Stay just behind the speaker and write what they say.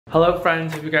Hello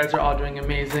friends, hope you guys are all doing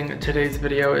amazing. Today's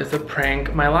video is a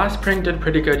prank. My last prank did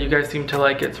pretty good. You guys seem to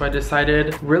like it, so I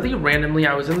decided really randomly,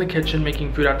 I was in the kitchen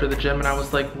making food after the gym and I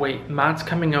was like, wait, Matt's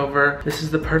coming over. This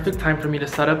is the perfect time for me to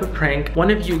set up a prank.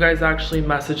 One of you guys actually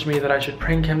messaged me that I should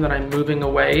prank him that I'm moving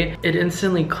away. It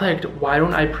instantly clicked, why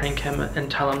don't I prank him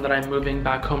and tell him that I'm moving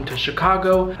back home to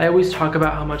Chicago? I always talk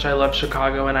about how much I love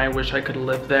Chicago and I wish I could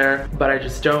live there, but I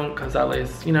just don't because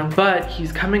LA's, you know. But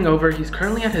he's coming over. He's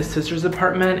currently at his sister's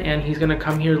apartment and he's gonna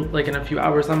come here like in a few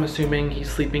hours. I'm assuming he's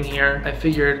sleeping here. I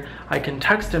figured I can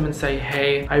text him and say,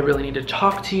 hey, I really need to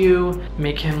talk to you,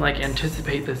 make him like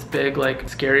anticipate this big like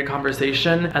scary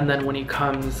conversation, and then when he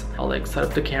comes I'll like set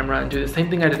up the camera and do the same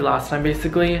thing I did last time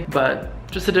basically, but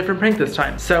just a different prank this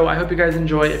time. So I hope you guys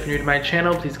enjoy. If you're new to my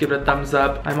channel, please give it a thumbs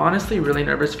up. I'm honestly really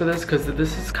nervous for this because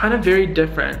this is kind of very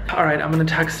different. All right, I'm gonna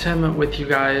text him with you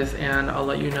guys and I'll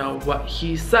let you know what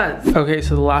he says. Okay,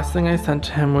 so the last thing I sent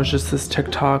to him was just this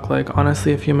TikTok, like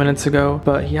honestly a few minutes ago,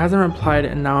 but he hasn't replied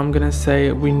and now I'm gonna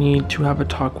say we need to have a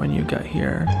talk when you get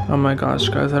here. Oh my gosh,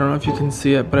 guys, I don't know if you can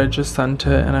see it, but I just sent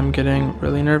it and I'm getting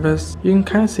really nervous. You can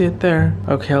kind of see it there.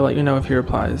 Okay, I'll let you know if he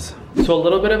replies. So a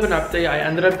little bit of an update. I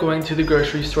ended up going to the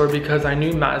grocery store because I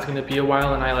knew Matt is gonna be a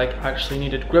while and I like actually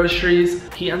needed groceries.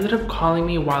 He ended up calling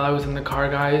me while I was in the car,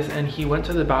 guys, and he went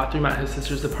to the bathroom at his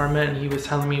sister's apartment and he was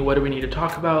telling me, what do we need to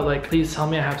talk about? Like, please tell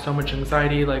me, I have so much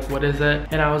anxiety, like what is it?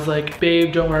 And I was like,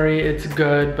 babe, don't worry, it's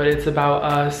good, but it's about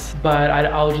us, but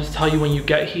I'll just tell you when you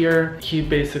get here. He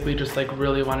basically just like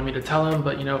really wanted me to tell him,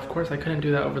 but you know, of course I couldn't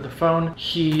do that over the phone.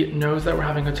 He knows that we're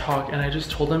having a talk and I just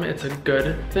told him it's a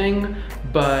good thing,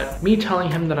 but me telling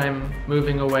him that I'm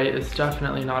moving away is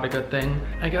definitely not a good thing.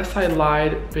 I guess I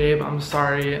lied, babe, I'm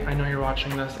sorry. I know you're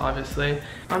watching this, obviously.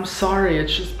 I'm sorry,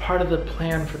 it's just part of the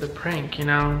plan for the prank, you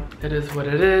know? It is what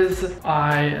it is.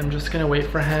 I am just gonna wait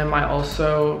for him.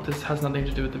 This has nothing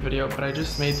to do with the video, but I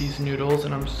just made these noodles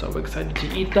and I'm so excited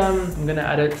to eat them. I'm gonna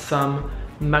edit some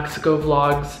Mexico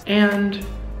vlogs and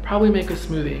probably make a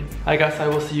smoothie. I guess I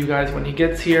will see you guys when he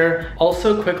gets here.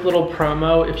 Also, quick little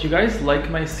promo. If you guys like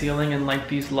my ceiling and like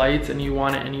these lights and you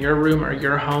want it in your room or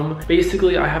your home,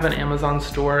 basically I have an Amazon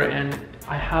store and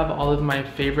I have all of my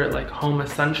favorite like home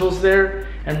essentials there,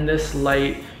 and this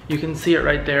light, you can see it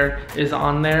right there, is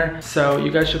on there. So you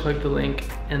guys should click the link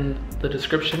in the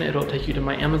description. It'll take you to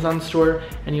my Amazon store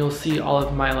and you'll see all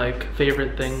of my like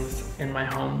favorite things in my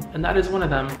home, and that is one of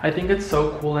them. I think it's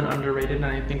so cool and underrated and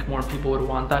I think more people would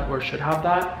want that or should have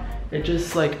that. It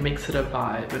just like makes it a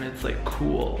vibe and it's like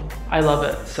cool. I love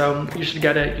it. So you should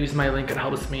get it, use my link, it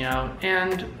helps me out,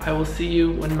 and I will see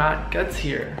you when Matt gets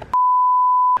here.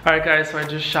 Alright guys, so I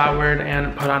just showered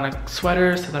and put on a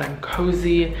sweater so that I'm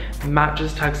cozy. Matt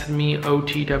just texted me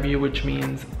OTW, which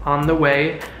means on the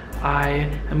way.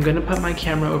 I am gonna put my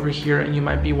camera over here and you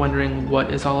might be wondering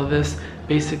what is all of this.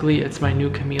 Basically, it's my new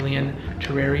chameleon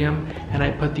terrarium and I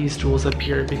put these tools up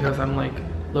here because I'm like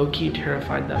low-key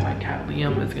terrified that my cat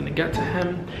Liam is gonna get to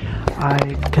him. I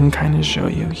can kind of show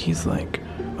you, he's like,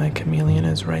 my chameleon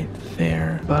is right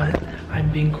there, but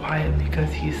I'm being quiet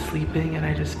because he's sleeping and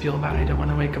I just feel bad. I don't want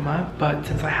to wake him up. But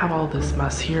since I have all this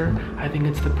mess here, I think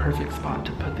it's the perfect spot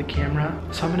to put the camera.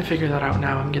 So I'm gonna figure that out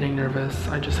now. I'm getting nervous.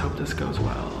 I just hope this goes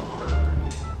well.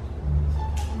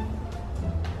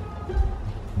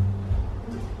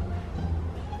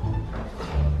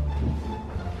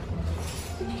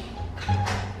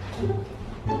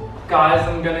 Guys,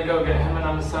 I'm gonna go get him and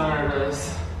I'm so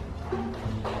nervous.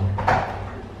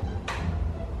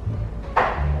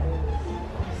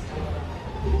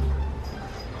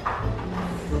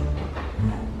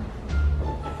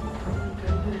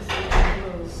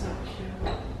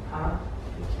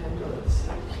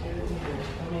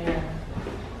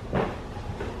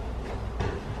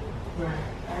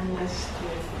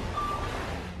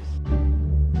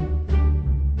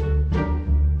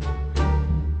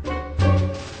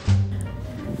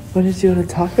 What did you want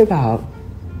to talk about?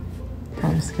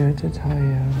 I'm scared to tell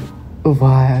you.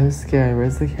 Why? I'm scared.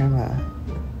 Where's the camera?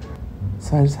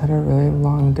 So I just had a really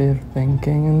long day of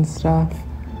thinking and stuff.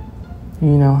 You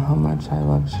know how much I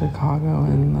love Chicago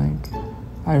and like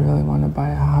I really want to buy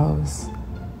a house.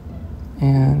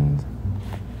 And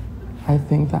I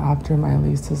think that after my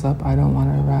lease is up, I don't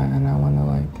want to rent and I want to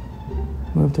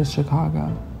like move to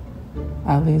Chicago.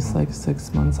 At least like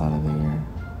 6 months out of the year.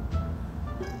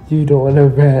 You don't want to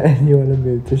rent and you want to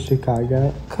move to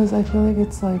Chicago? Because I feel like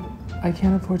it's like, I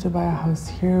can't afford to buy a house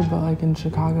here, but like in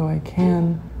Chicago I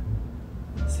can.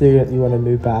 So you want to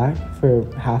move back for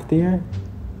half the year?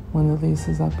 When the lease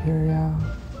is up here, yeah.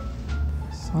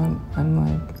 So I'm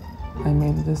like, I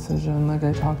made the decision. Like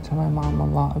I talked to my mom a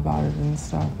lot about it and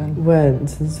stuff. And when?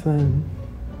 Since when?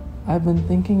 I've been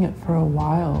thinking it for a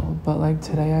while, but like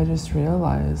today I just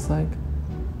realized like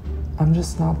I'm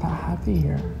just not that happy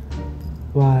here.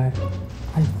 Why?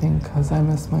 I think because I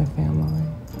miss my family.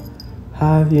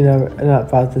 How have you never not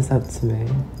brought this up to me?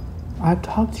 I've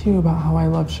talked to you about how I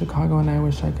love Chicago and I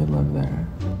wish I could live there.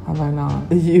 Have I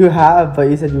not? You have, but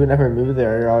you said you would never move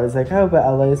there. You're always like, oh, but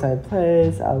LA is my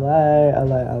place. LA.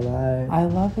 I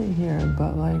love it here,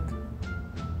 but like,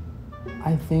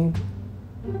 I think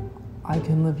I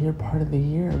can live here part of the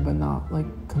year, but not like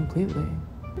completely.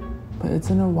 But it's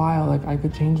in a while, like I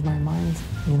could change my mind,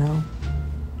 you know?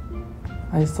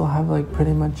 I still have like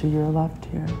pretty much a year left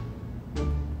here.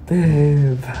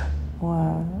 Babe.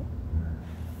 What?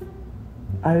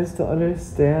 I just don't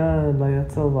understand. Like,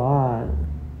 that's a lot.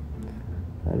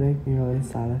 That'd make me really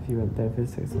sad if you went there for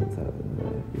 6 months out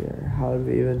of the year. How would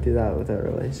we even do that with our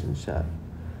relationship?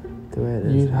 The way it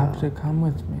is You'd now. have to come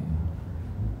with me.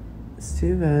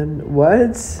 Steven,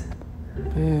 what?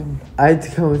 Babe. I had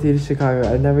to come with you to Chicago.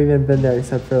 I've never even been there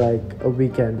except for like a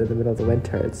weekend in the middle of the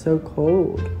winter. It's so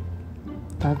cold.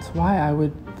 That's why I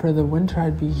would, for the winter,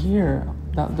 I'd be here.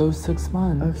 Those 6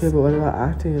 months. Okay, but what about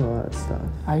acting and all that stuff?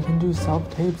 I can do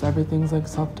self-tapes. Everything's like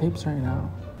self-tapes right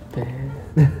now. This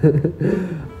Why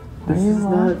are you is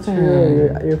not laughing?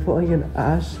 true. You're pulling an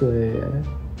Ashley.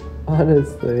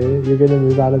 Honestly, you're gonna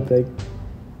move out of the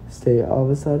state all of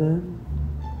a sudden?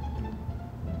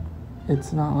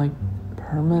 It's not like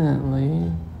permanently.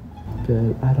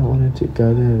 Good. I don't want to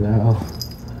go there now.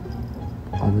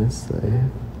 Honestly.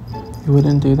 You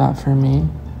wouldn't do that for me?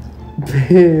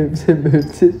 Babe, to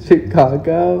move to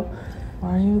Chicago?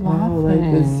 Why are you laughing? Oh,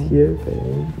 like this here,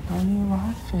 babe. Why are you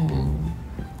laughing?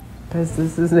 Because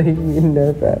this is making me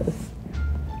nervous.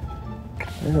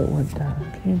 I don't want that.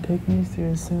 Can you take me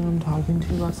seriously when I'm talking to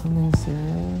you about something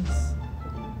serious?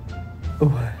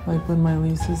 What? Like when my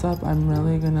lease is up, I'm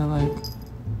really gonna like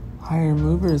hire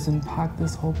movers and pack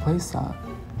this whole place up.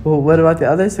 Well, what about the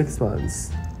other 6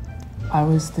 months? I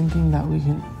was thinking that we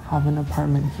can have an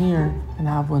apartment here and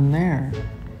have one there.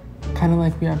 Kind of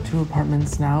like we have 2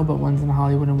 apartments now, but one's in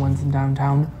Hollywood and one's in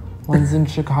downtown. One's in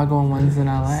Chicago and one's in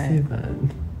LA.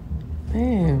 Steven.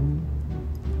 Babe.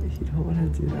 You don't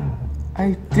want to do that.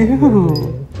 I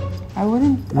do. I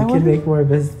wouldn't. You can make more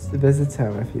visits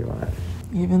home if you want.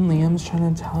 Even Liam's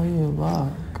trying to tell you,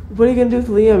 look. What are you going to do with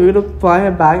Liam? You're going to fly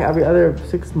him back every other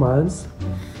 6 months?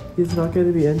 He's not going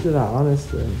to be into that,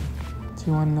 honestly. Do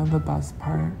you want to know the best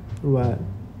part? What?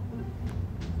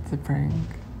 It's a prank.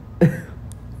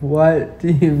 What do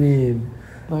you mean?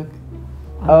 Look.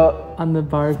 On the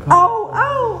barcode. Ow,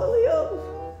 Liam!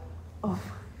 Oh.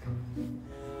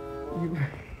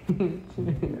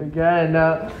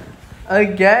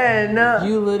 Again.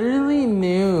 You literally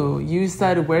knew. You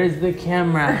said, "Where's the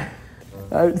camera?"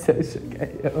 I'm so shook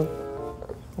at you.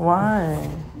 Why?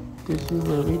 Did you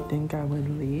really think I would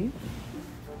leave?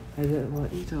 I didn't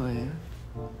want you to leave.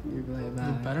 You're really You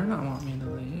mad. better not want me to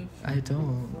leave. I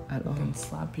don't at all. I can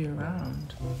slap you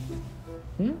around.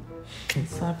 I can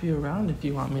slap you around if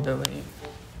you want me to leave.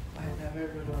 I never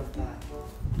would want that.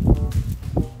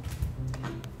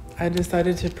 I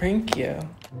decided to prank you.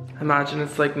 Imagine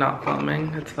it's like not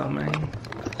filming, it's filming.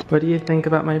 What do you think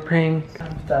about my prank?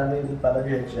 I'm done being the butt of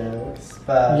your jokes,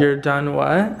 but... You're done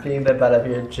what? Being the butt of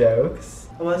your jokes.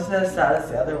 It wasn't as sad as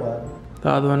the other one. The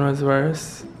other one was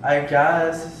worse. I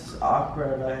guess it's just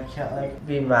awkward. Like, I can't like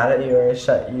be mad at you or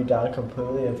shut you down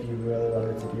completely if you really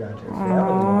wanted to be around your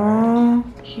family more.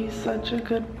 Aww, he's such a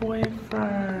good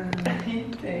boyfriend. You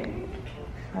think?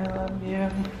 I love you.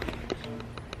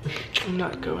 I'm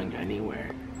not going anywhere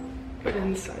but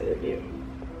inside of you.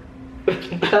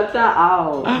 Cut that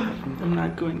out. I'm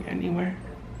not going anywhere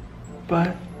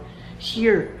but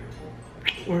here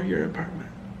or your apartment.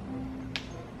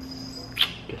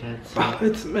 Oh,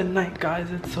 it's midnight, guys.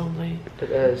 It's so late.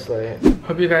 It is late.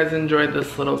 Hope you guys enjoyed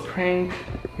this little prank.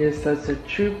 You're such a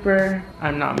trooper.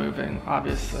 I'm not moving,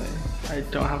 obviously. I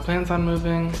don't have plans on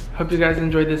moving. Hope you guys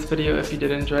enjoyed this video. If you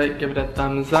did enjoy it, give it a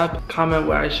thumbs up. Comment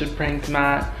what I should prank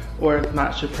Matt, or if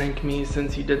Matt should prank me,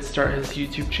 since he did start his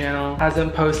YouTube channel.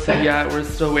 Hasn't posted yet. We're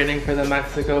still waiting for the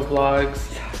Mexico vlogs.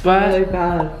 But Really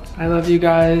bad. I love you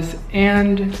guys,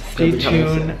 and stay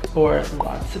tuned for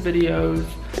lots of videos.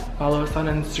 Follow us on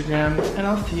Instagram, and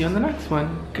I'll see you in the next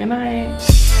one. Good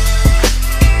night.